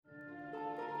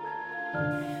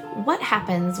What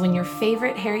happens when your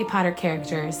favorite Harry Potter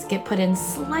characters get put in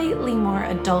slightly more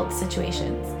adult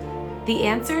situations? The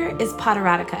answer is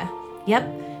Potterotica.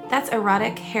 Yep, that's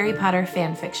erotic Harry Potter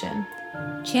fan fiction.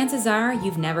 Chances are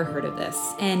you've never heard of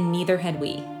this, and neither had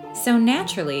we. So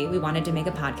naturally, we wanted to make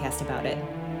a podcast about it.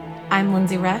 I'm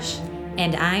Lindsay Rush.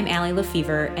 And I'm Allie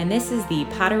Lefevre, and this is the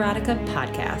Potterotica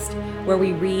podcast, where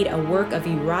we read a work of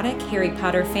erotic Harry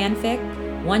Potter fanfic,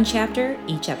 one chapter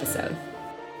each episode.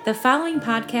 The following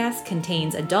podcast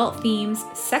contains adult themes,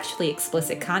 sexually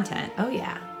explicit content. Oh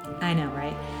yeah. I know,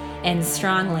 right? And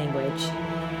strong language.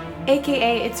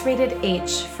 AKA, it's rated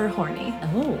H for horny.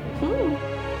 Oh. Ooh.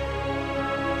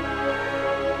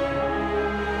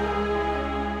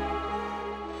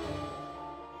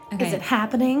 Okay. Is it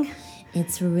happening?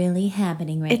 It's really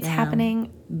happening right now. It's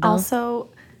happening.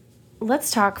 Also, let's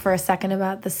talk for a second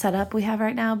about the setup we have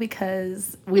right now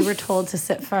because we were told to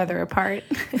sit farther apart.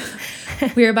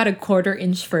 We're about a quarter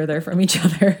inch further from each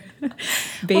other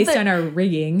based on our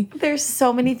rigging. There's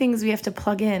so many things we have to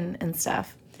plug in and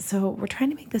stuff. So we're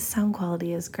trying to make the sound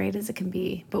quality as great as it can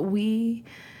be, but we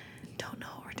don't know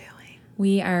what we're doing.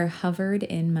 We are hovered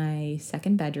in my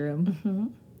second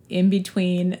bedroom, in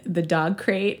between the dog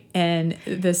crate and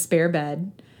the spare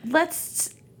bed.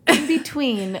 Let's, in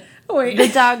between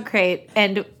the dog crate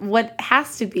and what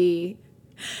has to be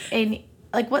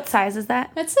what size is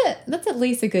that? That's it. That's at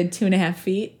least a good 2.5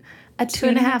 feet. A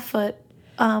 2.5 foot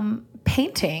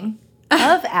painting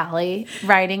of Allie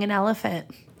riding an elephant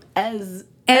as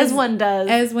one does.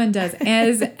 As one does.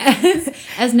 As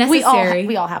necessary.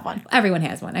 We all have one. Everyone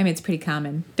has one. I mean, it's pretty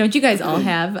common. Don't you guys all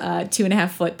have a 2.5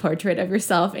 foot portrait of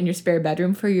yourself in your spare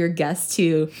bedroom for your guests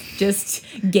to just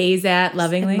gaze at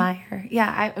lovingly? Admire.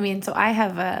 Yeah, I mean, so I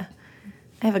have a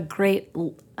great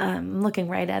looking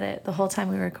right at it the whole time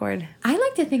we record. I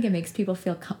like to think it makes people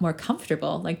feel more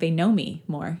comfortable, like they know me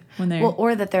more when they're... Well,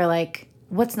 or that they're like,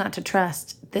 what's not to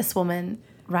trust? This woman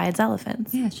rides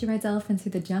elephants. Yeah, she rides elephants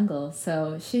through the jungle,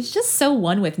 so she's just so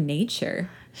one with nature.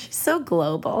 She's so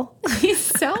global.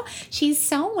 She's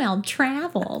so well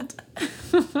traveled.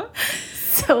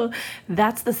 So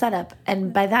that's the setup.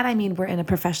 And by that I mean we're in a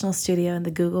professional studio in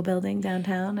the Google building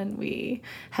downtown, and we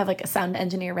have like a sound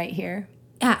engineer right here.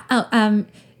 Yeah.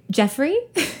 Jeffrey,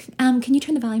 can you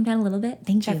turn the volume down a little bit?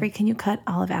 Thank you. Jeffrey, can you cut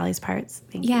all of Allie's parts?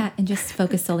 Thank you. Yeah, and just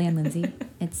focus solely on Lindsay.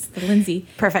 It's the Lindsay.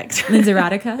 Perfect. Lindsay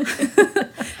erotica.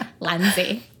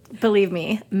 Lindsay. Believe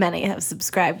me, many have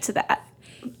subscribed to that.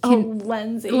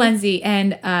 Lindsay.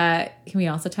 And can we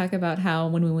also talk about how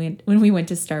when we went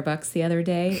to Starbucks the other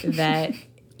day that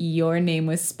your name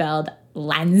was spelled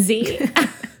Lindsay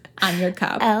on your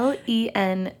cup?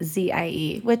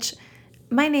 Lenzie, which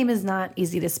my name is not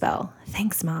easy to spell.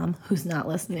 Thanks, Mom, who's not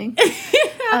listening. You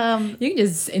can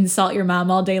just insult your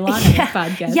mom all day long on this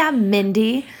podcast. Yeah,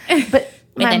 Mindy. But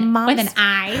with an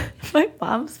I. My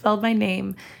mom spelled my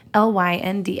name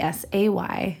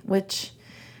Lyndsay, which,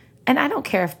 and I don't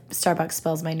care if Starbucks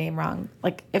spells my name wrong.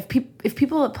 Like if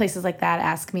people at places like that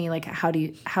ask me like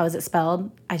how is it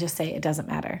spelled, I just say it doesn't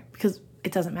matter because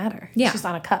it doesn't matter. Yeah. It's just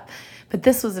on a cup. But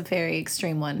this was a very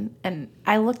extreme one, and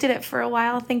I looked at it for a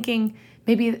while thinking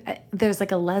maybe there's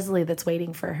like a Leslie that's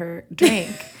waiting for her drink.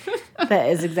 That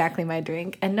is exactly my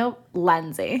drink. And no,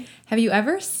 Lindsay. Have you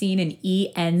ever seen an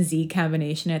ENZ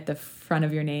combination at the front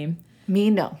of your name?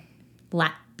 Me, no.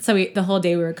 So the whole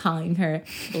day we were calling her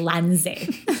Lindsay.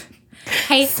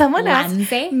 Hey, someone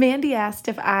Lindsay? asked, Mandy asked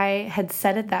if I had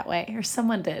said it that way, or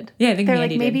someone did. Yeah, I think They're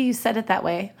Mandy like, maybe did. you said it that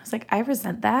way. I was like, I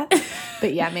resent that,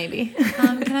 but yeah, maybe.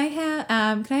 Can I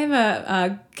have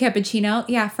a cappuccino?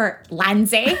 Yeah, for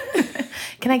Lindsay.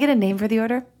 Can I get a name for the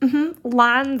order?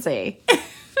 Lindsay.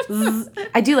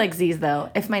 I do like Z's though.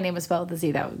 If my name was spelled with a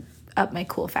Z, that would up my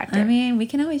cool factor. I mean, we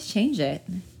can always change it.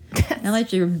 Not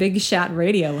like you're a big shot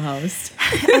radio host.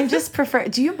 I just prefer.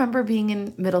 Do you remember being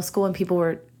in middle school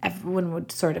and everyone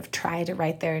would sort of try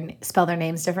to spell their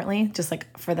names differently, just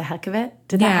like for the heck of it?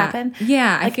 Did that happen?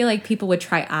 Yeah, I feel like people would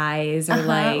try I's or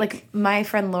like my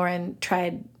friend Lauren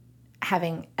tried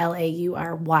having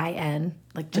Lauryn,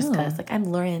 like just because like I'm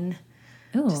Lauren.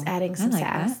 Ooh, just adding some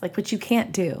sass, like which you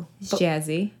can't do. It's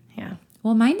jazzy. Yeah.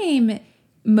 Well, my name,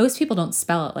 most people don't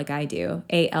spell it like I do.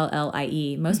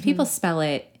 Allie. Most people spell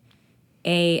it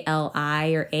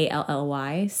Ali or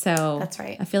Allly. So that's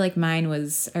right. I feel like mine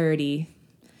was already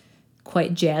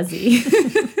quite jazzy.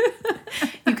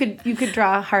 You could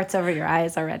draw hearts over your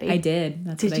eyes already. I did.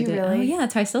 That's did what I you did. really? Oh yeah,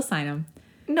 that's how I still sign them.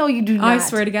 No, you do not. Oh, I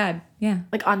swear to God. Yeah.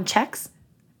 Like on checks?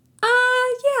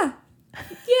 Yeah.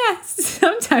 Yeah,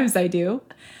 sometimes I do.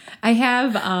 I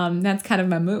have, that's kind of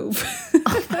my move.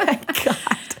 Oh my God.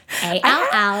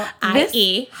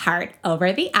 Allie, heart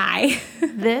over the I.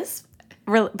 This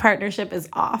partnership is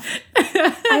off.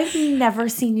 I've never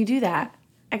seen you do that.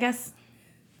 I guess.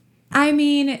 I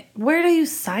mean, where do you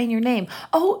sign your name?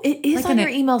 Oh, it is on your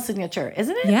email signature,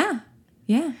 isn't it? Yeah.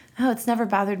 Yeah. Oh, it's never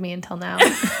bothered me until now.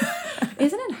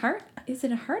 Isn't it heart? Is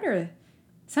it a heart or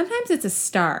sometimes it's a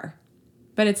star,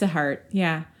 but it's a heart.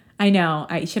 Yeah. I know.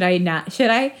 Should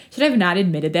I have not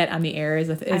admitted that on the air as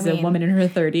a woman in her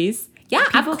 30s? Yeah,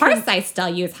 of course I still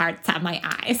use hearts on my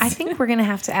eyes. I think we're going to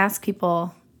have to ask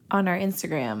people on our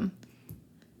Instagram,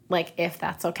 like, if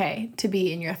that's okay to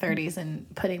be in your 30s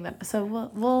and putting them. So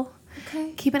we'll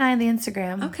keep an eye on the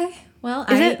Instagram. Okay. Well,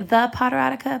 is it the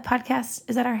Potterotica podcast?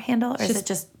 Is that our handle? Or is it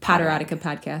just Potterotica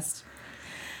podcast?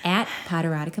 At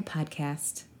Potterotica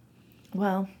podcast.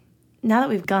 Well, now that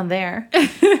we've gone there,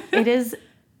 it is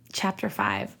chapter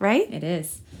 5, right? It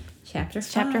is. Chapter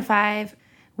 5. Chapter 5.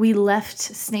 We left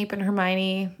Snape and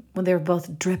Hermione when they were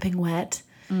both dripping wet.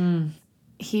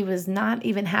 He was not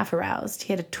even half aroused.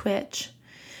 He had a twitch.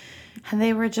 And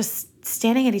they were just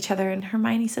standing at each other, and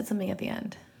Hermione said something at the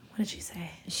end. What did she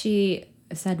say? She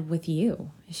said, with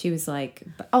you. She was like...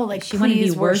 Oh, like, she wanted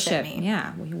to be worship me.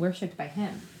 Yeah, worshipped by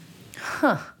him.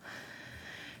 Huh.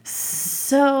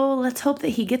 So let's hope that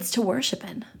he gets to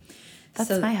worshiping. That's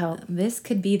my hope. This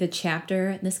could be the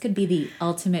chapter. This could be the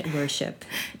ultimate worship.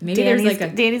 Maybe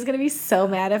Danny's going to be so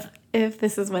mad if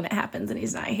this is when it happens and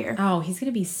he's not here. Oh, he's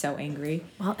going to be so angry.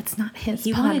 Well, it's not his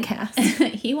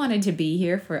podcast. He wanted to be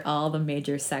here for all the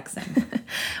major sexing.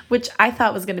 Which I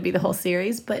thought was going to be the whole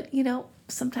series. But,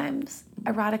 sometimes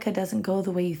erotica doesn't go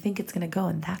the way you think it's going to go.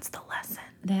 And that's the lesson.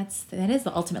 That is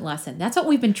the ultimate lesson. That's what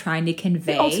we've been trying to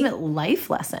convey. The ultimate life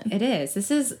lesson. It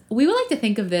is. We would like to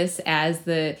think of this as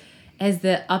the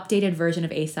updated version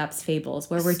of Aesop's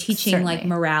Fables, where we're teaching like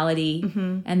morality.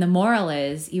 Mm-hmm. And the moral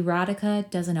is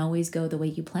erotica doesn't always go the way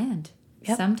you planned.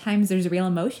 Yep. Sometimes there's real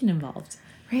emotion involved.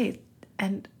 Right.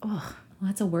 And well,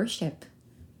 that's a worship,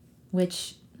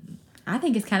 which I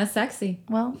think is kind of sexy.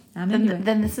 Well,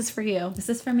 then this is for you. This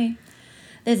is for me.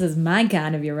 This is my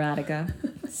kind of erotica.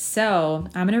 So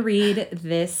I'm going to read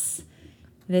this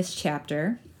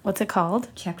chapter. What's it called?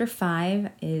 Chapter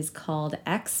 5 is called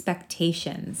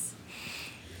Expectations.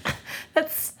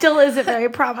 That still isn't very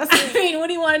promising. I mean, what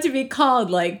do you want it to be called?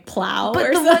 Like plow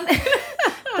or something?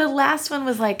 The last one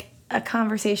was like a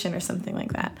conversation or something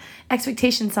like that.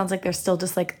 Expectation sounds like they're still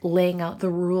just like laying out the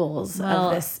rules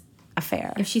of this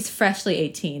affair. If she's freshly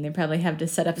 18, they probably have to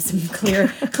set up some clear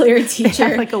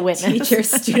teacher like a witness. Teacher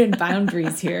student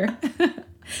boundaries here.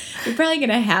 You're probably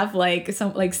gonna have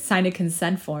sign a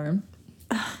consent form.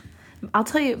 I'll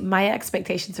tell you, my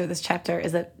expectations for this chapter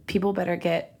is that people better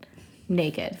get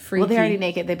naked. Freaky. Well, they're already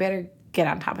naked. They better get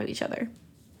on top of each other.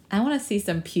 I want to see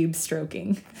some pube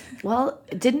stroking. Well,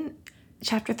 didn't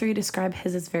chapter 3 describe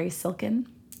his as very silken?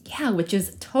 Yeah, which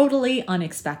is totally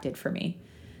unexpected for me.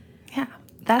 Yeah.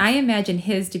 I imagine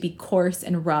his to be coarse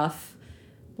and rough,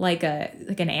 like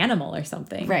an animal or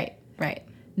something. Right.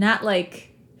 Not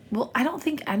like... Well, I don't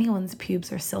think anyone's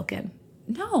pubes are silken.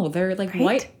 No, they're like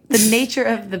white. The nature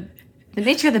of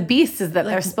the beast is that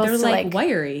they're supposed to like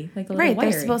wiry, like a little right.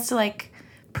 wiry. They're supposed to like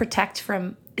protect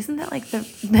from. Isn't that like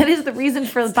that is the reason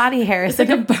for body hair? It's like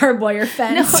a barbed wire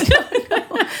fence. No.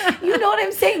 You know what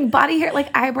I'm saying? Body hair, like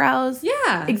eyebrows,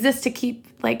 exist to keep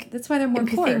like. That's why they're more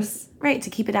coarse, right? To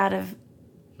keep it out of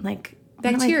like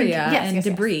bacteria and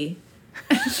debris.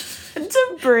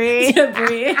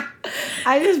 Debris.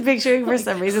 I'm just picturing for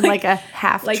some reason like a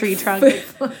half tree trunk.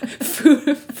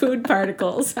 Food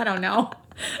particles. I don't know.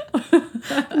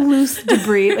 Loose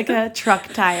debris, like a truck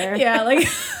tire. Yeah, like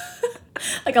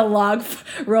a log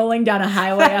rolling down a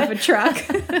highway off a truck.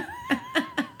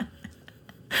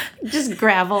 Just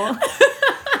gravel.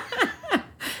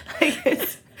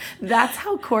 That's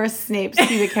how coarse Snape's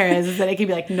pubic hair is that it can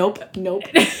be like, nope.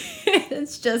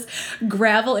 It's just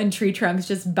gravel and tree trunks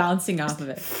just bouncing off of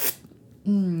it.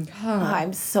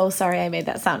 I'm so sorry I made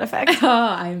that sound effect.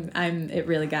 It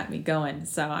really got me going,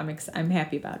 so I'm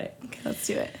happy about it. Okay, let's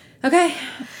do it. Okay.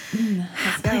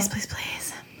 Let's go.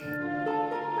 Please.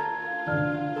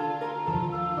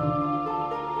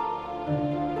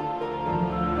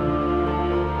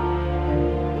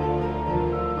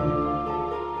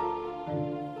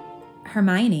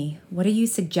 Hermione, what are you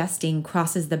suggesting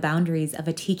crosses the boundaries of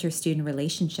a teacher-student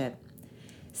relationship?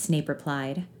 Snape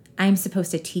replied, I'm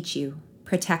supposed to teach you,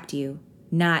 protect you,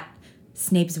 not,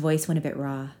 Snape's voice went a bit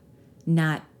raw,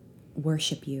 not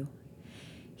worship you.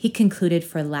 He concluded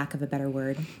for lack of a better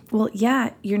word. Well,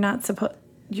 yeah, you're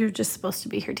just supposed to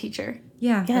be her teacher.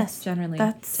 Yeah, yes, generally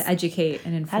to educate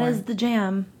and inform. That is the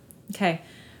jam. Okay.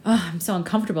 Oh, I'm so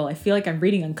uncomfortable. I feel like I'm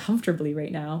reading uncomfortably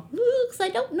right now. Because I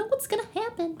don't know what's going to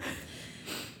happen.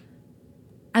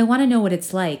 I want to know what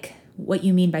it's like, what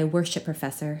you mean by worship,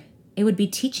 Professor. It would be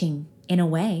teaching, in a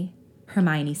way,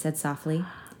 Hermione said softly.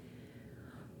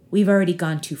 We've already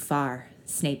gone too far,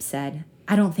 Snape said.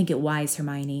 I don't think it wise,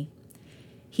 Hermione.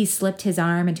 He slipped his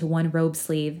arm into one robe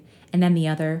sleeve and then the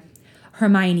other.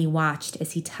 Hermione watched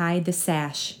as he tied the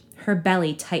sash, her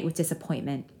belly tight with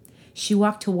disappointment. She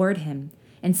walked toward him,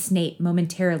 and Snape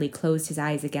momentarily closed his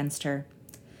eyes against her.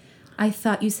 I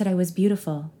thought you said I was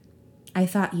beautiful. I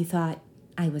thought you thought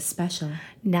I was special.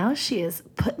 Now she is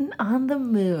putting on the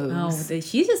moves. Oh,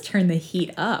 she just turned the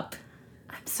heat up.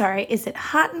 I'm sorry, is it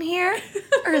hot in here?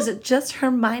 Or is it just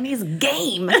Hermione's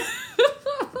game?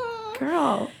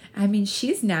 Girl. I mean,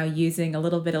 she's now using a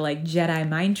little bit of like Jedi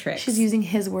mind tricks. She's using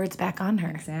his words back on her.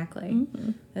 Exactly.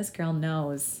 Mm-hmm. This girl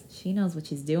knows. She knows what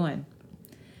she's doing.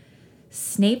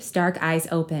 Snape's dark eyes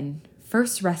opened,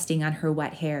 first resting on her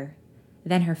wet hair,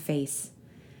 then her face.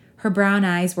 Her brown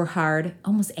eyes were hard,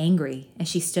 almost angry, as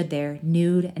she stood there,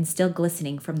 nude and still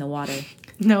glistening from the water.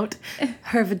 Note,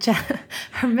 her vagina,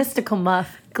 her mystical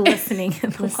muff glistening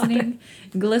in the water.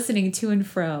 Glistening to and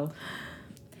fro.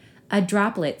 A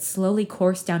droplet slowly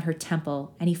coursed down her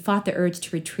temple, and he fought the urge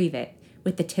to retrieve it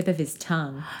with the tip of his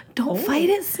tongue. Don't fight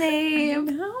it, Snape.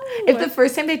 No. If the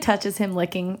first time they touch is him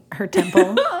licking her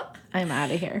temple, I'm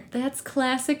out of here. That's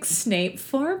classic Snape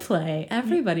foreplay.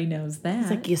 Everybody knows that. It's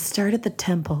like you start at the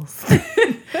temples.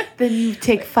 Then you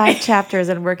take 5 chapters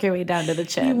and work your way down to the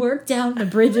chin. You work down the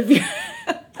bridge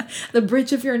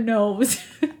of your nose.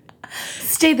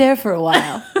 Stay there for a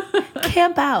while.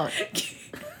 Camp out.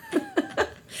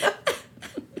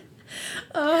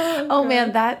 Oh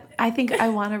man, I think I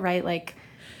want to write like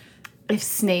if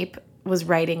Snape was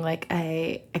writing like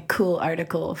a cool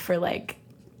article for like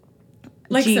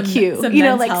GQ, some you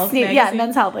know, Men's like Health Snape, magazine.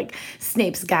 Men's Health, like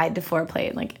Snape's Guide to Foreplay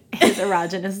and like his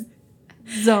erogenous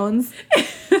zones.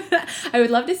 I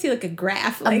would love to see like a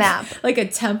graph, like, a map, like a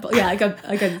temple. Yeah, like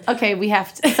a. Okay, we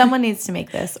have to. Someone needs to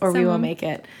make this, or we will make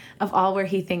it of all where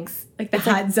he thinks like the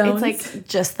hot zones. It's like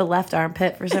just the left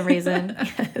armpit for some reason.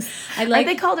 Yes. I like. Are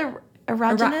they called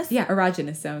erogenous? Yeah,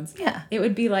 erogenous zones. Yeah, it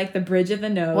would be like the bridge of the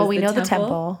nose. Well, we know the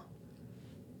temple.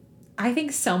 I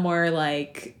think somewhere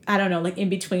like, I don't know, like in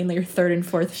between like your third and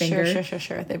fourth finger.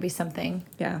 Sure. There'd be something.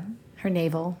 Yeah. Her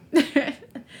navel.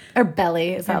 Or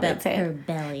belly is how they'd say it. Her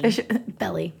belly.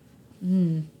 Belly.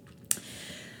 Mm.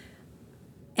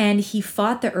 And he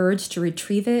fought the urge to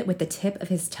retrieve it with the tip of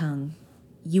his tongue.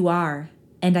 You are,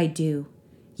 and I do.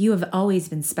 You have always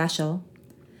been special.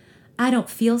 I don't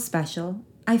feel special.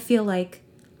 I feel like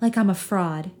I'm a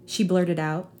fraud, she blurted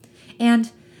out. And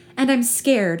I'm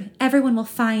scared everyone will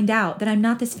find out that I'm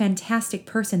not this fantastic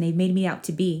person they've made me out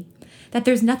to be. That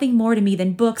there's nothing more to me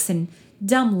than books and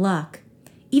dumb luck.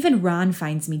 Even Ron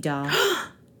finds me dull.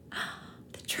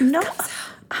 The truth comes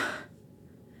out.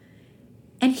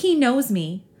 And he knows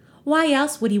me. Why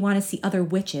else would he want to see other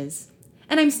witches?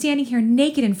 And I'm standing here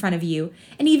naked in front of you,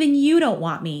 and even you don't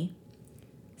want me.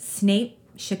 Snape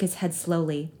shook his head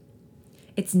slowly.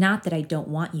 It's not that I don't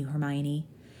want you, Hermione,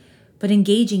 but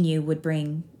engaging you would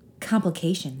bring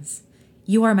complications.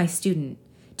 You are my student.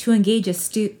 To engage a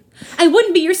I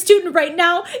wouldn't be your student right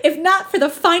now if not for the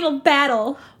final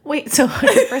battle. Wait, so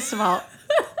first of all,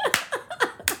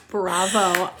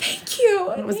 bravo. Thank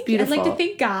you. It was beautiful. I'd like to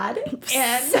thank God.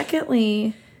 And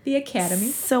secondly, the Academy.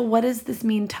 So what does this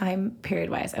mean time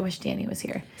period-wise? I wish Danny was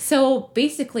here. So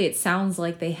basically it sounds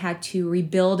like they had to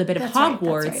rebuild a bit of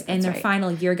Hogwarts and their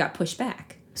final year got pushed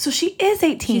back. So she is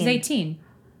 18. She's 18.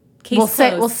 We'll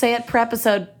say it per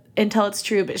episode until it's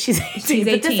true, but she's 18. She's 18.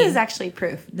 But this is actually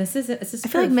proof. This is I proof.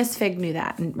 feel like Miss Fig knew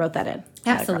that and wrote that in.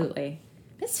 Absolutely.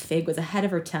 Miss Fig was ahead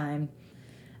of her time.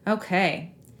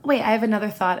 Okay. Wait, I have another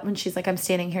thought when she's like, I'm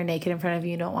standing here naked in front of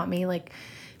you, you don't want me. Like,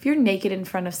 if you're naked in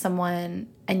front of someone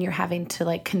and you're having to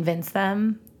like convince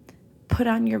them, put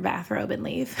on your bathrobe and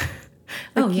leave.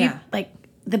 Like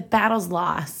the battle's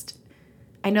lost.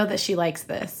 I know that she likes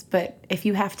this, but if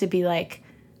you have to be like,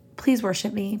 please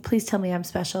worship me, please tell me I'm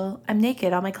special, I'm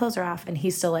naked, all my clothes are off, and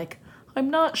he's still like, I'm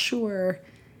not sure,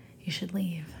 you should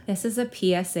leave. This is a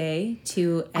PSA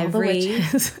to every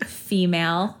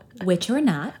female, witch or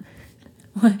not,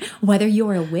 whether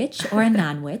you're a witch or a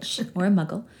non-witch or a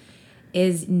muggle,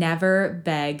 is never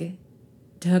beg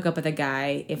to hook up with a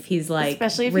guy if he's like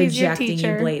especially if rejecting he's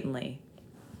your you blatantly.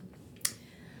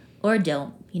 Or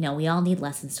don't. We all need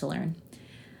lessons to learn.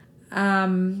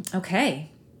 Okay.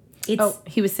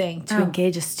 He was saying to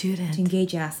engage a student. To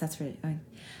engage, yes, that's right.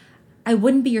 I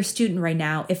wouldn't be your student right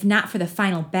now if not for the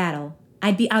final battle.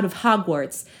 I'd be out of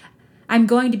Hogwarts. I'm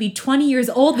going to be 20 years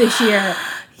old this year.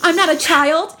 I'm not a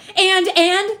child. And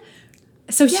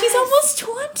So she's almost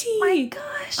 20. My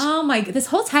gosh. Oh my, this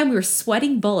whole time we were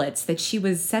sweating bullets that she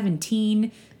was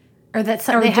 17. Or that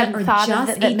they hadn't thought of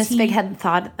it, that Miss Fig hadn't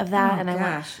thought of that. Oh, and I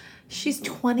went, she's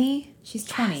 20? She's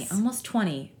 20, almost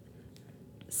 20.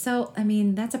 So, I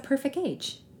mean, that's a perfect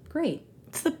age. Great.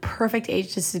 It's the perfect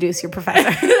age to seduce your professor.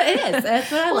 It is.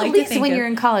 That's what I like to think at least when you're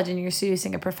in college and you're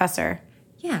seducing a professor.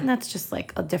 Yeah. And that's just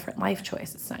like a different life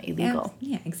choice. It's not illegal.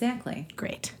 Yeah, exactly.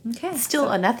 Great. Okay. Still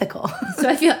unethical. So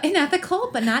I feel unethical,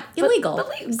 but not illegal.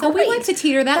 So we like to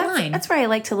teeter that line. That's where I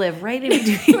like to live, right in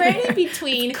between. Right in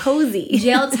between. Cozy.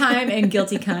 Jail time and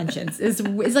guilty conscience is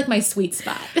like my sweet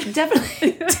spot.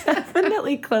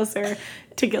 Definitely closer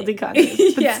to guilty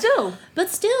conscience. But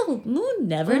still, you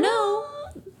never know.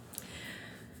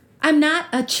 I'm not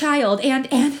a child,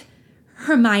 and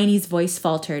Hermione's voice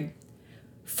faltered.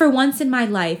 For once in my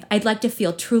life, I'd like to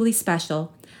feel truly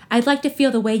special. I'd like to feel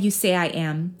the way you say I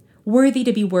am, worthy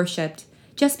to be worshipped,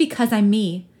 just because I'm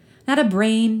me. Not a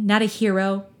brain, not a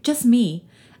hero, just me.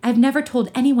 I've never told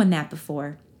anyone that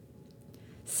before.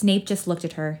 Snape just looked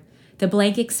at her, the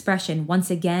blank expression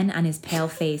once again on his pale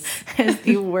face. It's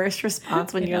the worst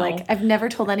response when you're like, I've never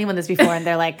told anyone this before, and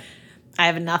they're like, I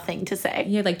have nothing to say.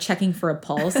 You're like checking for a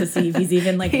pulse to see if he's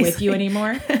even like with you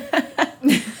anymore.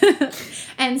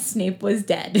 And Snape was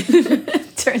dead.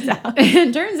 Turns out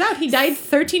he died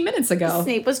 13 minutes ago.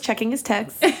 Snape was checking his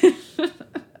texts.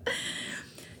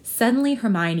 Suddenly,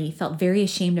 Hermione felt very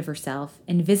ashamed of herself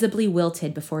and visibly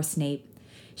wilted before Snape.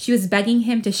 She was begging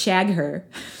him to shag her.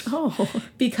 Oh.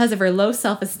 Because of her low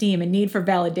self-esteem and need for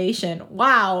validation.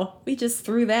 Wow. We just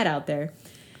threw that out there.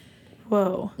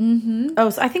 Whoa. Mm-hmm. Oh,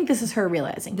 so I think this is her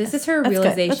realizing this. Is her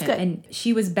realization. That's good. And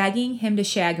she was begging him to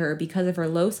shag her because of her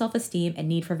low self-esteem and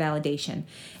need for validation.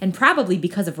 And probably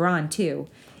because of Ron, too.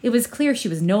 It was clear she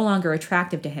was no longer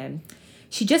attractive to him.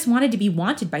 She just wanted to be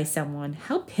wanted by someone.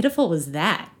 How pitiful was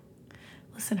that?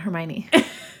 Listen, Hermione,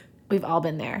 we've all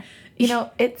been there. You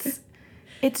know, it's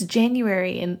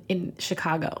January in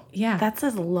Chicago. Yeah. That's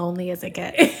as lonely as it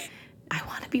gets. I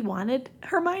want to be wanted,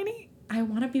 Hermione. I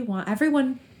want to be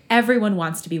wanted. Everyone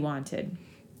wants to be wanted.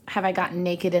 Have I gotten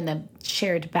naked in a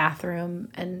shared bathroom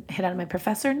and hit on my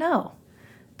professor? No.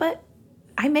 But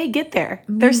I may get there.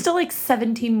 There's still like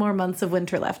 17 more months of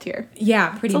winter left here. Yeah,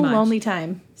 pretty much. It's a lonely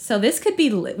time. So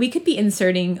we could be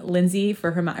inserting Lindsay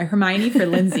for Hermione for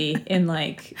Lindsay in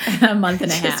like a month and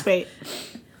a half. Just wait.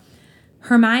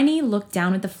 Hermione looked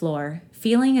down at the floor,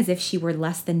 feeling as if she were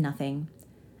less than nothing.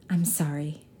 I'm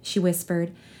sorry, she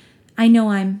whispered. I know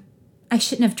I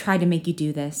shouldn't have tried to make you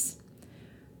do this.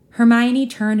 Hermione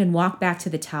turned and walked back to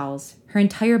the towels, her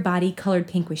entire body colored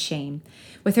pink with shame.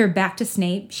 With her back to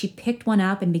Snape, she picked one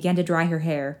up and began to dry her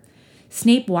hair.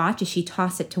 Snape watched as she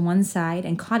tossed it to one side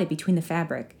and caught it between the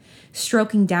fabric,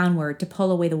 stroking downward to pull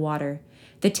away the water,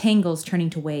 the tangles turning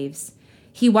to waves.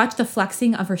 He watched the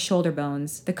flexing of her shoulder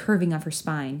bones, the curving of her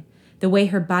spine, the way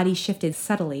her body shifted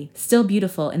subtly, still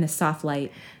beautiful in the soft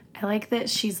light. I like that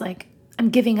she's like, I'm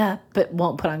giving up, but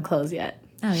won't put on clothes yet.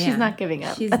 Oh, yeah. She's not giving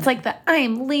up. That's like the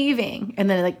I'm leaving. And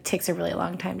then it like takes a really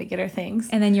long time to get her things.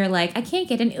 And then you're like, I can't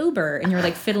get an Uber. And you're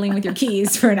like fiddling with your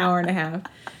keys for an hour and a half.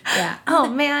 Yeah. Oh,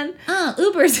 man. Oh,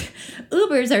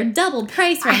 Ubers are double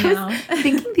price right now. I was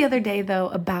thinking the other day, though,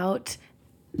 about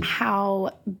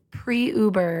how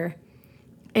pre-Uber,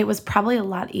 it was probably a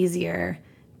lot easier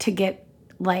to get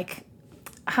like,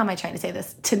 how am I trying to say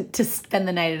this? To spend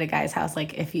the night at a guy's house,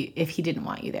 like if he didn't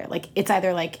want you there. Like it's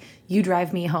either like you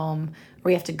drive me home or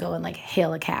you have to go and like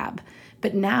hail a cab.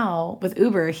 But now with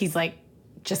Uber, he's like,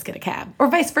 just get a cab. Or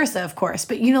vice versa, of course.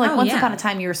 But you know, like once upon a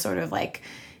time you were sort of like,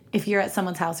 if you're at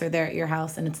someone's house or they're at your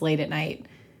house and it's late at night,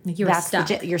 like you're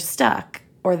stuck. You're stuck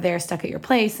or they're stuck at your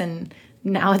place. And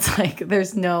now it's like,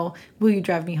 there's no, will you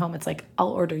drive me home? It's like, I'll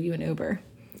order you an Uber.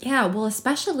 Yeah, well,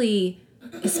 especially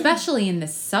in the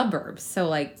suburbs. So,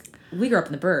 like, we grew up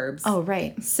in the burbs. Oh,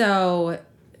 right. So,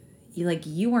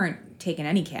 you weren't taking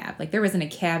any cab. Like, there wasn't a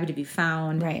cab to be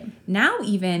found. Right. Now,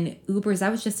 even Ubers, I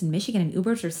was just in Michigan, and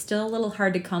Ubers are still a little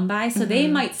hard to come by. So, they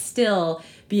might still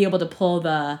be able to pull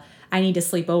the I need to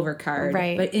sleep over card.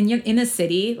 Right. But in the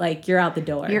city, like, you're out the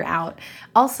door. You're out.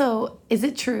 Also, is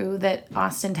it true that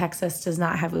Austin, Texas does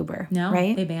not have Uber? No,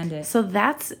 right? They banned it. So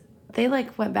they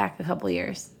like went back a couple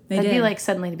years. That'd be like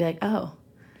suddenly to be like, oh,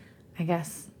 I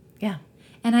guess, yeah.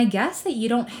 And I guess that you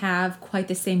don't have quite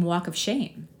the same walk of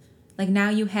shame. Like now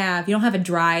you don't have a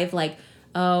drive like,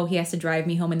 oh, he has to drive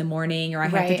me home in the morning or I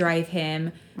have to drive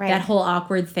him. Right. That whole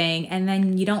awkward thing. And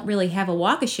then you don't really have a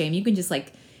walk of shame. You can just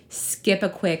like skip a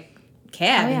quick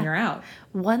cab and you're out.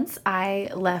 Once I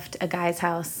left a guy's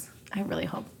house, I really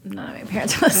hope none of my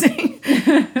parents are listening.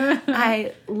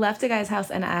 I left a guy's house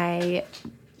and I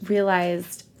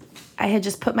realized I had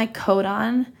just put my coat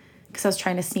on because I was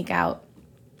trying to sneak out.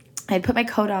 I had put my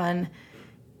coat on,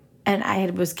 and I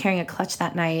was carrying a clutch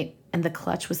that night, and the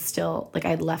clutch was still, like, I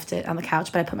had left it on the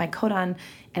couch, but I put my coat on,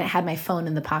 and it had my phone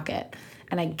in the pocket.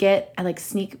 And I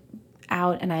sneak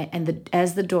out, and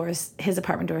as his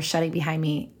apartment door is shutting behind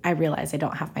me, I realize I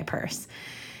don't have my purse.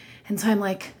 And so I'm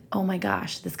like, oh my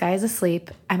gosh, this guy is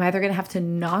asleep. I'm either going to have to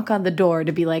knock on the door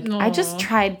to be like, I just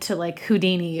tried to like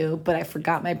Houdini you, but I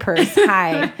forgot my purse.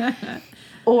 Hi.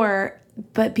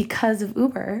 But because of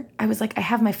Uber, I was like, I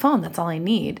have my phone. That's all I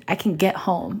need. I can get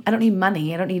home. I don't need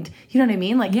money. I don't need, you know what I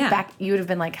mean? Like back, you would have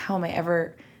been like, how am I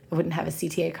ever, I wouldn't have a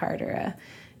CTA card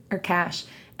or cash.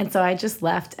 And so I just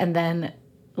left. And then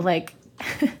like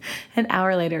an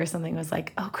hour later or something was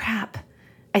like, oh crap.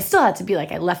 I still had to be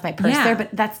like, I left my purse there, but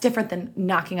that's different than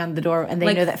knocking on the door and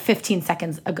they know that 15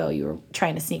 seconds ago you were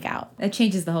trying to sneak out. That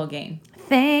changes the whole game.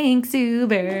 Thanks,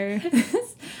 Uber.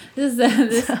 This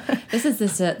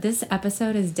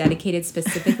episode is dedicated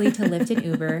specifically to Lyft and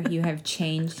Uber. You have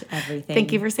changed everything.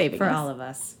 Thank you for saving for us. all of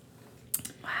us.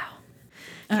 Wow.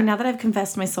 Okay, now that I've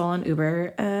confessed my soul on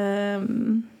Uber,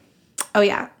 oh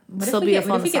yeah, what if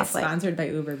we get sponsored by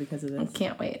Uber because of this? I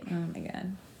can't wait. Oh my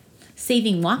god.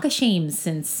 Saving Walk of Shame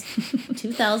since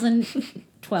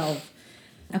 2012.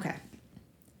 Okay.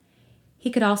 He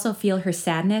could also feel her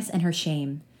sadness and her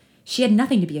shame. She had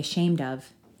nothing to be ashamed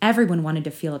of. Everyone wanted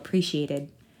to feel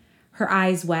appreciated. Her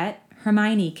eyes wet,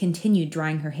 Hermione continued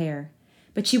drying her hair,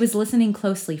 but she was listening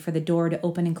closely for the door to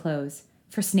open and close,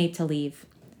 for Snape to leave.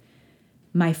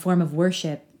 My form of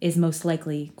worship is most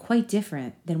likely quite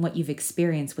different than what you've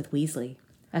experienced with Weasley,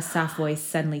 a soft voice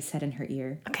suddenly said in her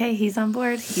ear. Okay, he's on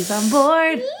board. He's on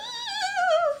board.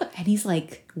 And he's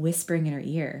like whispering in her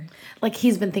ear. Like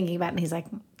he's been thinking about it and he's like,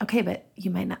 okay, but you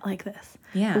might not like this.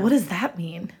 Yeah. But what does that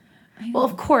mean? Well,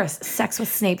 of course, sex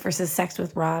with Snape versus sex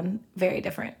with Ron, very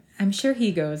different. I'm sure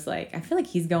he goes like, I feel like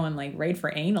he's going like right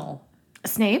for anal.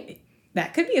 Snape?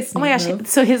 That could be a Snape. Oh my gosh, move.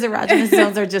 So his erogenous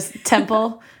zones are just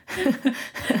temple,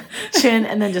 chin,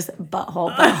 and then just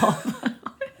butthole.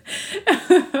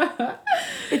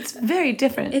 It's very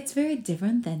different. It's very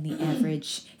different than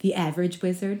the average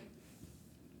wizard.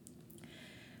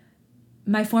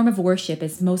 My form of worship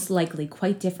is most likely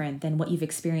quite different than what you've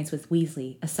experienced with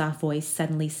Weasley, a soft voice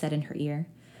suddenly said in her ear.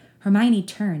 Hermione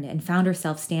turned and found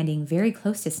herself standing very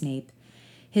close to Snape.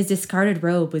 His discarded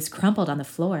robe was crumpled on the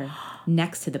floor,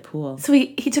 next to the pool. So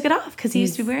he took it off because he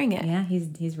used to be wearing it. Yeah,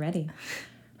 he's ready.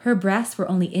 Her breasts were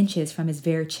only inches from his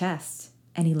bare chest,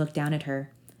 and he looked down at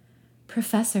her.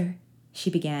 Professor, she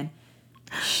began.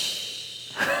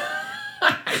 Shh.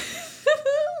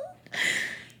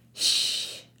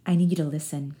 Shh. I need you to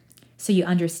listen, so you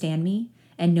understand me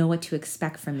and know what to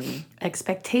expect from me.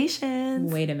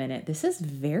 Expectations. Wait a minute. This is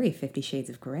very 50 Shades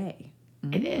of Grey.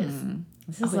 It is.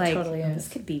 This is like, totally is. This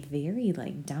could be very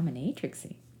like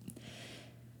dominatrixy.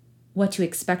 What to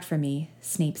expect from me,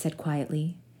 Snape said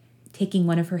quietly, taking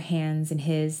one of her hands in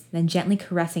his, then gently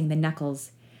caressing the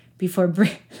knuckles before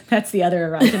that's the other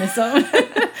erogenous zone.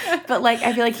 But like,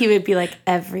 I feel like he would be like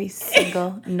every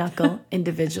single knuckle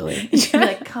individually. She'd be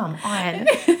like, come on.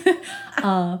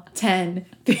 10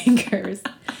 fingers.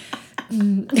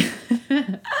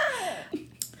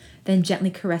 Then gently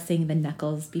caressing the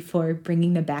knuckles before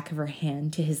bringing the back of her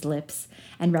hand to his lips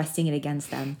and resting it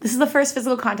against them. This is the first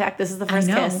physical contact. This is the first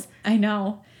kiss. I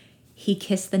know. He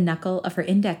kissed the knuckle of her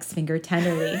index finger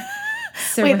tenderly.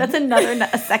 Wait, that's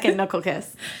a second knuckle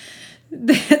kiss.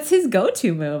 That's his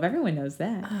go-to move. Everyone knows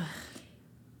that.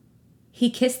 He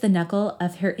kissed the knuckle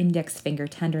of her index finger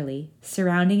tenderly,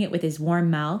 surrounding it with his warm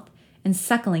mouth and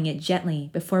suckling it gently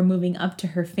before moving up to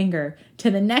her finger to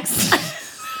the next...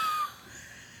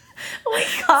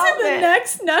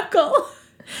 next knuckle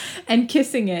and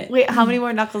kissing it. Wait, how many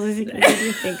more knuckles do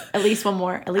you think? At least one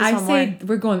more. I'd say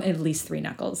we're going at least 3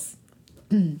 knuckles.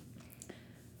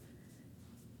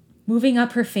 Moving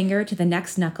up her finger to the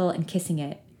next knuckle and kissing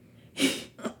it.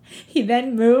 He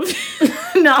then moved.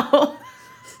 No.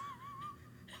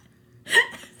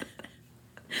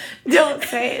 Don't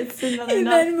say it. It's another He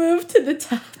then moved to the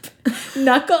top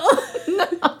knuckle.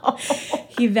 No.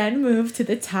 He then moved to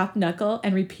the top knuckle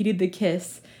and repeated the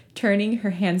kiss, turning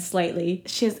her hand slightly.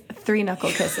 She has 3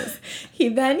 knuckle kisses. He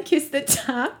then kissed the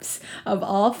tops of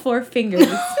all 4 fingers.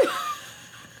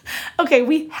 Okay,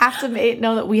 we have to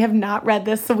know that we have not read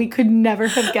this, so we could never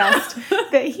have guessed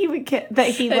that he would loves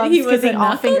kissing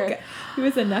all fingers. He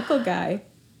was a knuckle guy.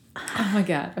 Oh my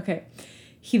god. Okay.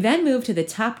 He then moved to the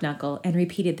top knuckle and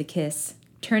repeated the kiss,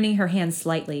 turning her hand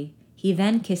slightly. He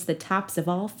then kissed the tops of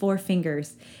all 4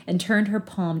 fingers and turned her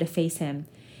palm to face him.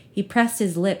 He pressed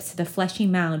his lips to the fleshy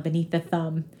mound beneath the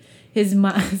thumb. his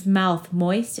mouth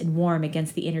moist and warm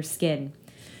against the inner skin.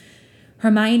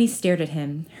 Hermione stared at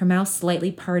him, her mouth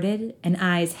slightly parted and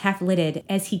eyes half-lidded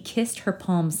as he kissed her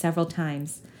palm several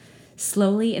times,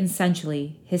 slowly and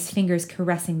sensually, his fingers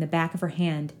caressing the back of her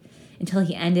hand until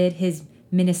he ended his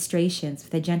ministrations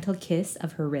with a gentle kiss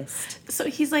of her wrist. So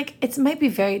he's like, it might be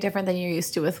very different than you're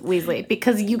used to with Weasley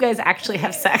because you guys actually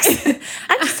have sex.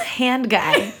 I'm just a hand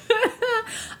guy.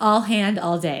 All hand,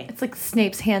 all day. It's like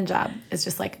Snape's hand job. It's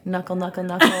just like knuckle, knuckle,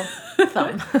 knuckle,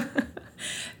 thumb.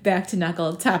 Back to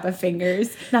knuckle, top of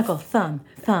fingers. Knuckle, thumb,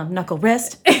 thumb, knuckle,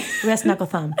 wrist, wrist, knuckle,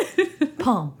 thumb.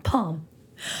 Palm, palm.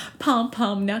 Palm,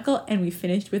 palm, knuckle, and we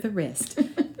finished with a wrist.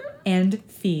 And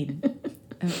fiend.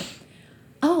 Okay.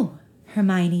 Oh,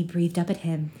 Hermione breathed up at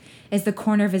him as the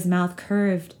corner of his mouth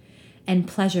curved and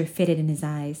pleasure fitted in his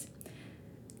eyes.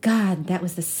 God, that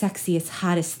was the sexiest,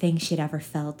 hottest thing she'd ever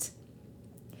felt.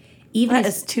 That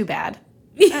is too bad.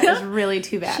 That is really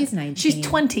too bad. She's 19. She's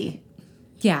 20.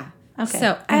 Yeah. Okay.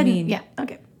 So, I mean. Yeah,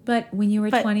 okay. But when you were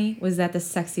 20, was that the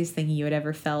sexiest thing you had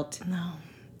ever felt? No.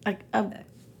 Like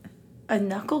a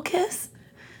knuckle kiss?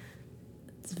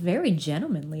 It's very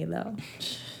gentlemanly, though.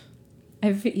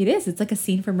 It is. It's like a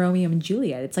scene from Romeo and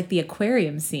Juliet. It's like the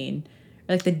aquarium scene.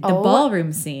 Or like the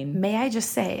ballroom scene. May I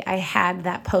just say, I had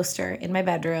that poster in my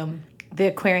bedroom, the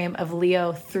aquarium of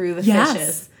Leo through the yes.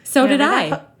 fishes. So did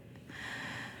I.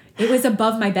 It was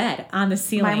above my bed on the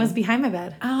ceiling. Mine was behind my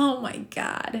bed. Oh, my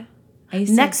God.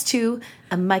 Next to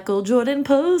a Michael Jordan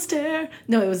poster.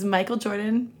 No, it was Michael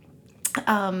Jordan,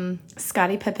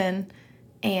 Scottie Pippen,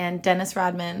 and Dennis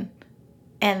Rodman.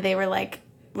 And they were like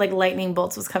lightning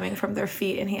bolts was coming from their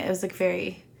feet. And it was like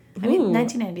very,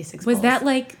 1996 Was Bulls. that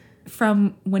like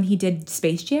from when he did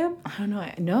Space Jam? I don't know.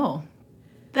 No.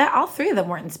 All three of them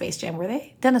weren't in Space Jam, were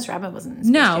they? Dennis Rodman wasn't in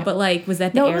Space Jam. No, but like, was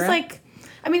that the era? No, it was like,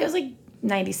 it was like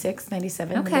 96,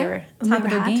 97. Okay. They were Top of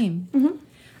their game. Mm-hmm.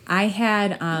 I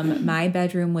had, my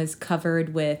bedroom was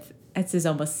covered with, this is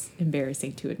almost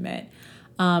embarrassing to admit,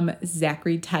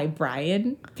 Zachary Ty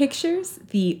Bryan pictures,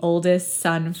 the oldest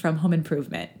son from Home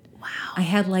Improvement. Wow. I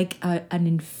had like an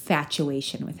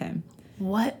infatuation with him.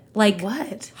 What? Like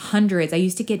what? Hundreds. I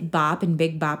used to get Bop and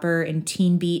Big Bopper and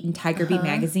Teen Beat and Tiger Beat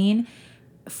magazine,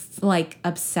 like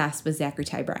obsessed with Zachary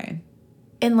Ty Bryan.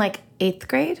 In like 8th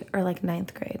grade or like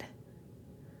 9th grade?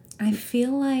 I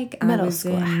feel like middle I was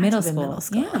school. in middle school. Middle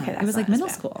school. Yeah, Okay, it was like middle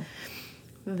school.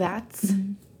 That's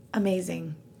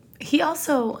amazing. He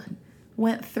also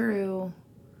went through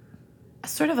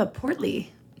sort of a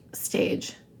portly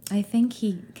stage. I think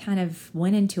he kind of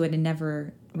went into it and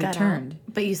never returned.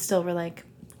 But you still were like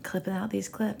clipping out these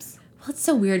clips. Well, it's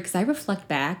so weird because I reflect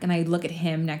back and I look at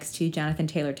him next to Jonathan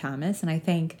Taylor Thomas and I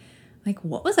think, like,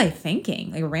 what was I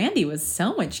thinking? Like, Randy was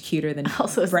so much cuter than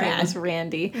also, his Brad. name was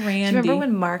Randy. Randy. Do you remember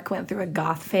when Mark went through a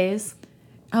goth phase?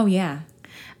 Oh, yeah.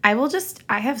 I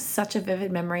have such a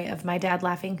vivid memory of my dad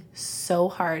laughing so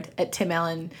hard at Tim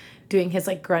Allen doing his,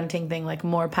 like, grunting thing, like,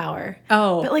 more power.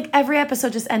 Oh. But, like, every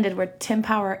episode just ended where Tim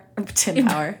Allen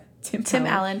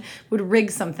would rig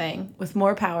something with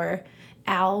more power.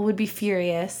 Al would be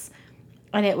furious,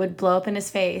 and it would blow up in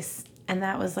his face. And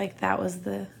that was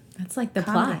the... That's like the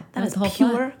comedy. plot. That is the whole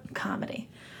pure plot. comedy.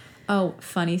 Oh,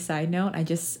 funny side note. I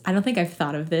don't think I've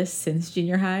thought of this since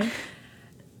junior high.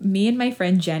 Me and my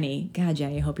friend Jenny, God,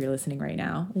 Jenny, I hope you're listening right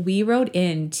now. We wrote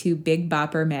into Big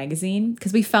Bopper magazine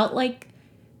because we felt like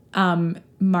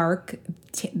Mark,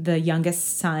 the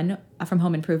youngest son from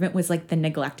Home Improvement, was like the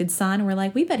neglected son. We're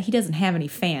like, we bet he doesn't have any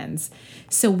fans.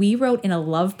 So we wrote in a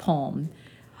love poem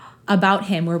about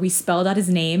him where we spelled out his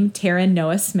name, Taryn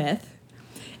Noah Smith.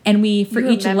 And we, for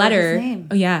each letter... His name.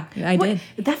 Oh, yeah, I did.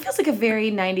 That feels like a very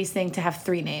 90s thing to have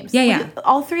 3 names. Yeah, yeah.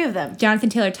 All 3 of them. Jonathan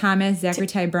Taylor Thomas, Zachary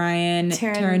Ty Bryan,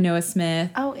 Taryn Noah Smith.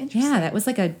 Oh, interesting. Yeah, that was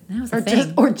a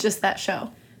thing. Just that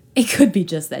show. It could be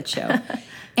just that show.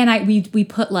 And we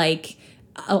put like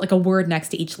a word next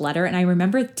to each letter. And I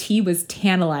remember T was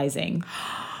tantalizing.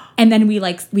 And then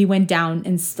we went down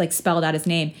and like spelled out his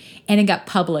name, and it got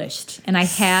published. And I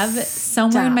have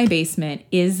somewhere in my basement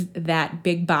is that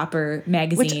Big Bopper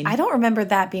magazine. Which I don't remember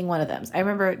that being one of them. I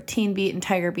remember Teen Beat and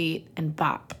Tiger Beat and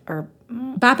Bop.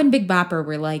 Bop and Big Bopper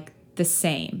were like the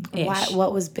same.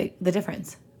 What was the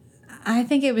difference? I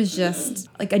think it was just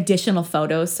like additional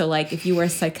photos. So like if you were a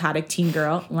psychotic teen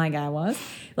girl, like I was,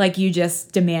 like you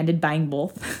just demanded buying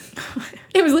both.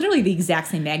 It was literally the exact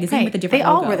same magazine with a different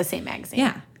logo. They all were the same magazine.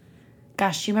 Yeah.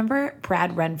 Gosh, do you remember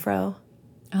Brad Renfro?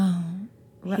 Oh.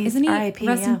 Isn't he? R.I.P.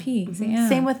 Rest in peace. Mm-hmm. Yeah.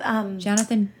 Same with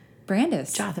Jonathan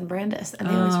Brandis.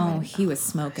 And he was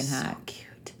smoking hot. So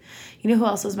cute. You know who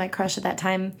else was my crush at that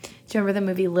time? Do you remember the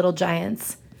movie Little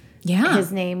Giants? Yeah.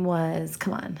 His name was,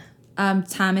 come on.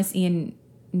 Thomas Ian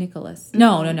Nicholas.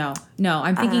 No.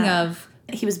 I'm thinking of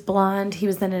He was blonde. He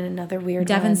was then in another weird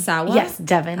Devon one. Sawa? Yes,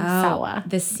 Devon Sawa.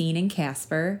 The scene in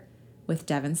Casper with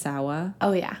Devon Sawa.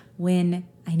 Oh, yeah. And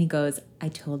he goes, I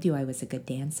told you I was a good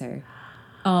dancer.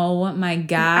 Oh, my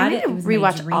God. I need to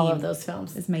rewatch all of those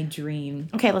films. It's my dream.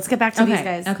 Okay, let's get back to these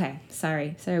guys. Okay,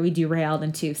 sorry, we derailed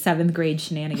into 7th grade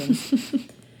shenanigans.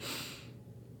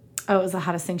 Oh, it was the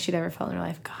hottest thing she'd ever felt in her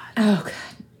life. God. Oh, God.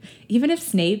 Even if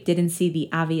Snape didn't see the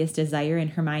obvious desire in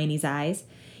Hermione's eyes,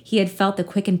 he had felt the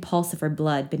quickened pulse of her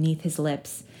blood beneath his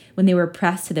lips when they were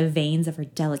pressed to the veins of her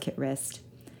delicate wrist.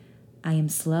 I am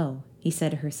slow, he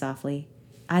said to her softly.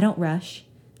 I don't rush,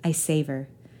 I savor.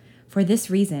 For this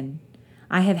reason,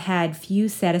 I have had few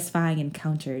satisfying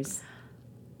encounters.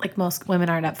 Like most women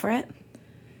aren't up for it?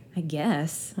 I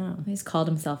guess. Oh. He's called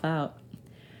himself out.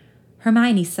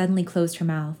 Hermione suddenly closed her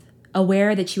mouth,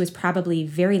 aware that she was probably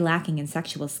very lacking in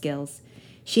sexual skills.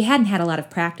 She hadn't had a lot of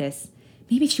practice.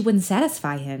 Maybe she wouldn't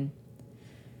satisfy him.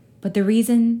 But the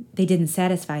reason they didn't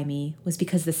satisfy me was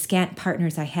because the scant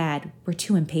partners I had were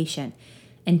too impatient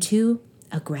and too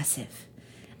aggressive.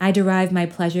 I derive my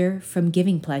pleasure from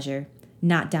giving pleasure,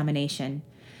 not domination.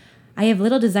 I have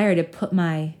little desire to put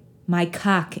my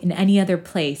cock in any other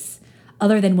place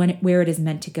other than where it is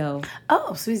meant to go.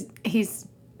 Oh, so he's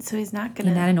not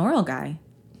gonna. You're not an oral guy.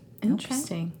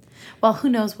 Interesting. Okay. Well, who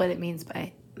knows what it means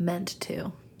by meant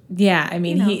to? Yeah, I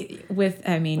mean, with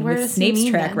Snape's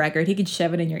track record, he could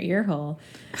shove it in your ear hole.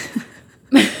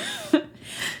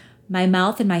 My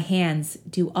mouth and my hands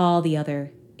do all the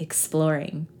other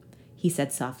exploring, he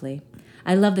said softly.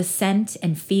 I love the scent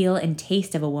and feel and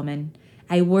taste of a woman.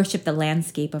 I worship the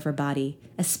landscape of her body,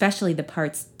 especially the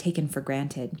parts taken for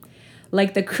granted.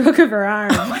 Like the crook of her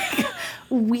arm. Oh my God.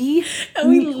 We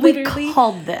literally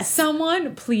called this.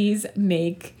 Someone please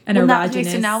make an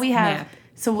erogenous So now we have... map.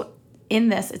 So in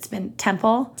this, it's been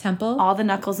temple, all the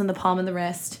knuckles in the palm of the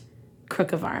wrist,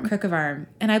 crook of arm.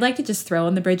 And I'd like to just throw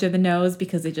in the bridge of the nose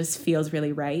because it just feels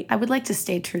really right. I would like to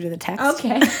stay true to the text.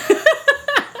 Okay.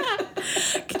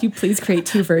 Could you please create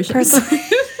 2 versions?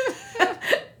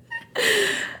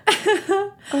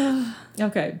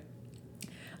 Okay.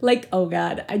 Like, oh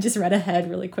God, I just read ahead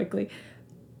really quickly.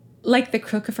 Like the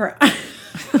crook of her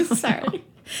arm. Sorry.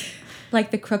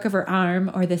 Like the crook of her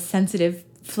arm or the sensitive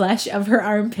flesh of her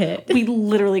armpit. We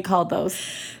literally called those.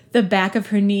 The back of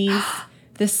her knees,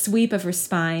 the sweep of her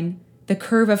spine, the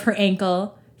curve of her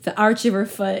ankle, the arch of her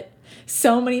foot.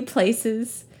 So many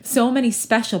places, so many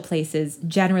special places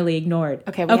generally ignored.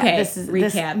 Okay, this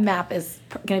map is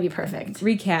going to be perfect.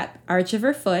 Recap. Arch of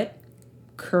her foot,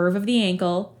 curve of the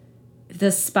ankle,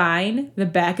 the spine, the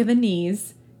back of the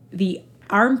knees, the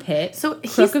armpit,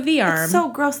 crook of the arm. It's so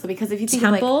gross though, because if you think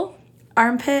temple, of like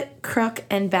armpit, crook,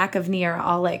 and back of knee are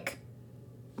all like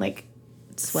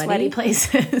sweaty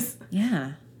places.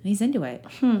 Yeah, he's into it.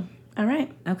 All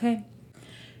right. Okay.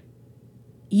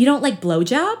 You don't like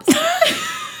blowjobs?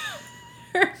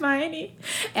 Hermione.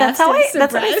 That's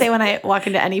what I say when I walk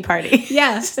into any party.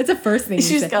 Yeah, that's the first thing.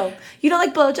 You just go, you don't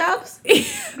like blowjobs?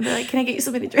 And they're like, can I get you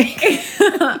something to drink?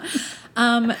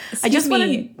 I just want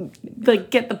to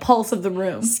get the pulse of the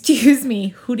room. Excuse me,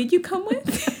 who did you come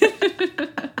with?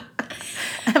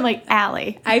 I'm like,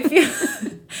 Allie. I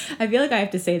feel like I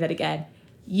have to say that again.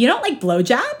 You don't like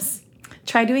blowjobs?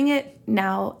 Try doing it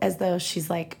now as though she's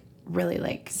like really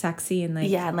like sexy and like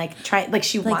and like try like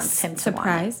she wants him to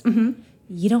surprise. Want it. Mm-hmm.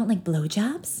 You don't like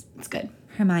blowjobs? It's good.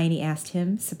 Hermione asked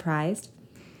him, surprised.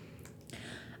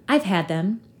 I've had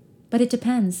them, but it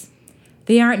depends.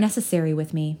 They aren't necessary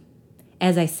with me.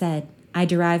 As I said, I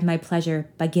derive my pleasure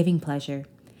by giving pleasure.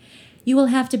 You will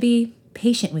have to be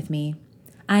patient with me.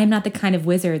 I am not the kind of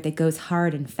wizard that goes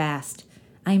hard and fast.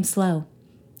 I am slow,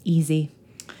 easy.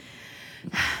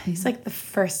 He's like the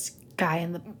first guy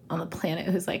on the planet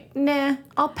who's like, nah,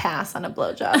 I'll pass on a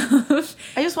blowjob.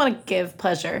 I just want to give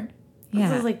pleasure. Yeah.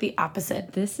 This is like the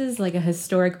opposite. This is like a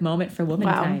historic moment for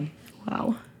womankind.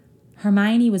 Wow.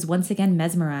 Hermione was once again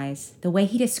mesmerized. The way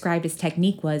he described his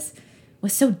technique was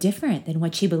so different than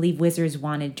what she believed wizards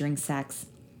wanted during sex.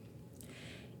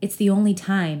 It's the only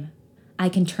time I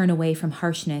can turn away from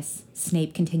harshness,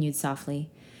 Snape continued softly.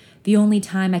 The only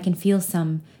time I can feel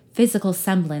some physical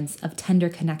semblance of tender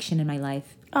connection in my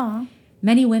life. Aww.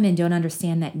 Many women don't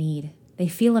understand that need. They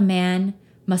feel a man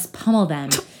must pummel them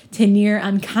to near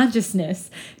unconsciousness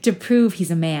to prove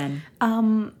he's a man.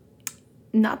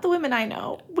 Not the women I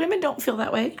know. Women don't feel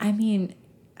that way. I mean,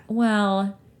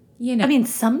 well, you know. I mean,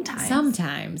 sometimes.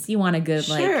 Sometimes. You want a good,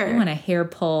 you want a hair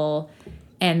pull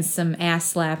and some ass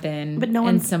slapping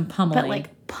and some pummeling. But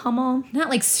like pummel. Not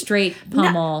like straight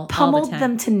pummel all the time. Pummeled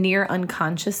them to near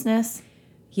unconsciousness.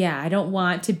 Yeah, I don't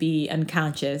want to be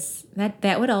unconscious.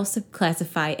 That would also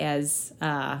classify as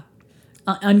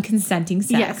unconsenting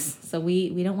sex. Yes. So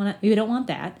we don't want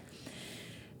that.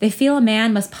 They feel a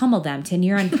man must pummel them to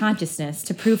near unconsciousness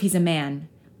to prove he's a man.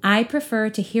 I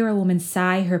prefer to hear a woman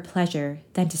sigh her pleasure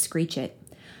than to screech it.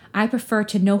 I prefer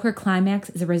to know her climax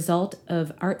as a result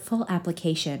of artful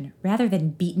application rather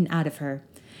than beaten out of her.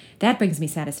 That brings me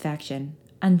satisfaction.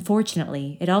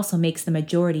 Unfortunately, it also makes the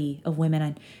majority of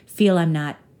women feel I'm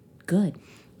not good.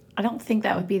 I don't think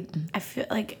that would be, I feel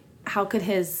like, how could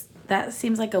that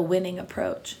seems like a winning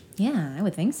approach. Yeah, I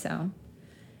would think so.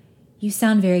 You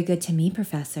sound very good to me,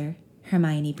 Professor,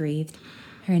 Hermione breathed.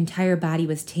 Her entire body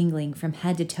was tingling from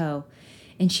head to toe,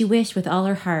 and she wished with all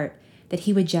her heart that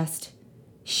he would just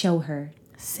show her.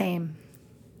 Same.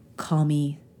 Call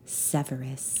me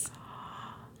Severus.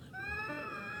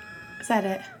 Is that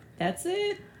it? That's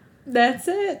it. That's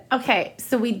it. Okay,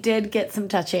 so we did get some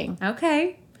touching.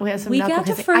 Okay. We have some we knuckle got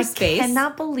to kissing. first base. I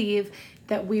cannot believe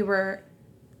that we were,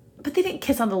 but they didn't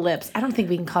kiss on the lips. I don't think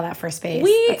we can call that first base.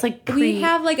 That's like we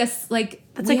have like that's like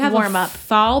warm up.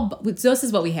 This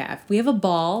is what we have. We have a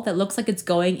ball that looks like it's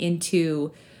going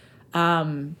into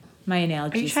my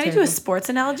analogy. Are you trying to do a sports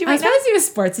analogy right now? I was trying to do a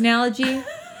sports analogy.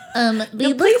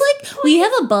 They look like we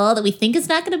have a ball that we think is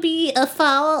not going to be a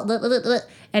foul.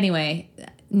 Anyway,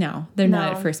 no, they're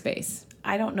not at first base.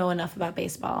 I don't know enough about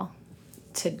baseball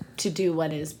to do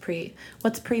what's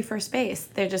pre first base.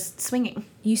 They're just swinging.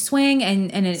 You swing and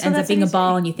it ends up being a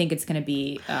ball, and you think it's going to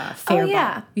be fair.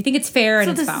 Ball. You think it's fair and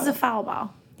it's foul. So this is a foul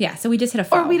ball. Yeah, so we just hit a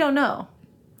foul. Or we don't know.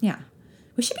 Yeah.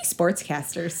 We should be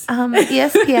sportscasters.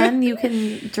 ESPN, you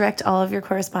can direct all of your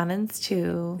correspondence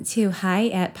to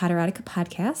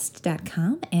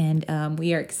hi@potteroticapodcast.com, and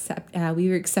we are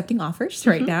accepting offers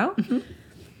right now. Mm-hmm.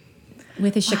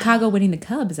 With Chicago winning the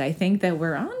Cubs, I think that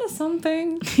we're on to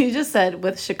something. You just said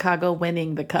with Chicago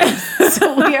winning the Cubs.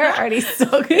 So we are already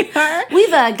so good. We've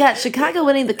got Chicago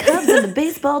winning the Cubs in the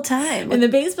baseball time. In the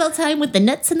baseball time with the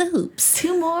nets and the hoops.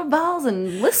 2 more balls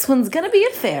and this one's going to be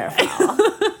a fair foul.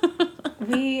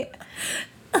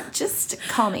 Just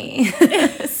call me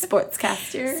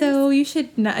sportscaster. So you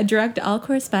should direct all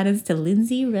correspondence to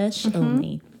Lindsay Rush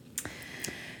only.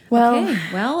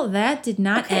 Well, that did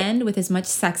not end with as much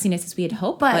sexiness as we had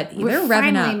hoped, but we're revving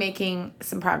finally up. Making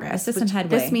some progress. This is some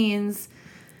headway. This means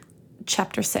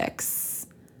chapter 6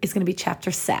 is going to be chapter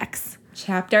sex.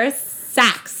 Chapter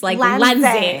sex, like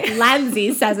Lindsay.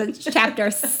 Lindsay says it's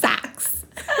chapter sex.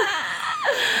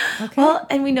 Okay. Well,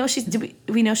 and we know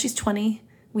she's 20.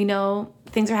 We know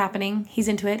things are happening. He's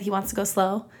into it. He wants to go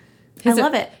slow. I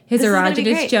love it. His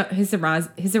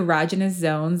erogenous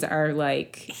zones are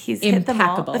like he's impeccable. Hit them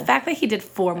all. The fact that he did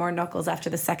 4 more knuckles after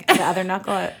the other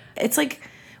knuckle, it's like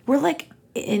we're like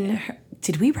in her,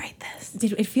 did we write this?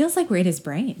 It feels like we're in his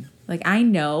brain. Like I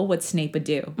know what Snape would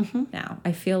do now.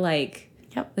 I feel like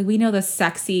we know the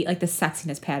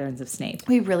sexiness patterns of Snape.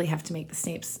 We really have to make the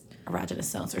Snape's erogenous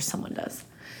zones, or someone does.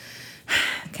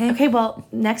 Okay. Well,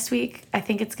 next week I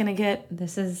think it's gonna get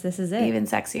this is it even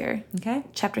sexier. Okay.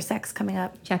 Chapter 6 coming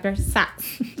up. Chapter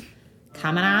 6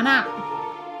 coming on up.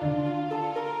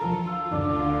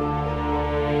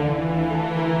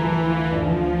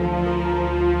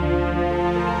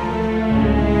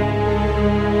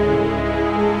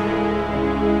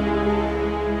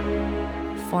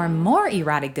 For more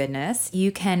erotic goodness,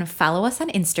 you can follow us on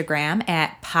Instagram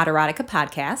at Potterotica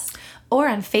Podcast. Or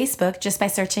on Facebook, just by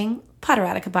searching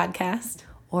Potterotica Podcast.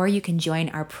 Or you can join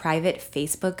our private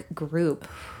Facebook group,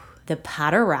 the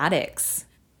Potterotics.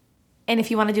 And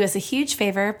if you want to do us a huge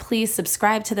favor, please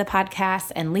subscribe to the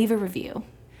podcast and leave a review.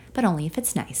 But only if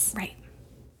it's nice. Right.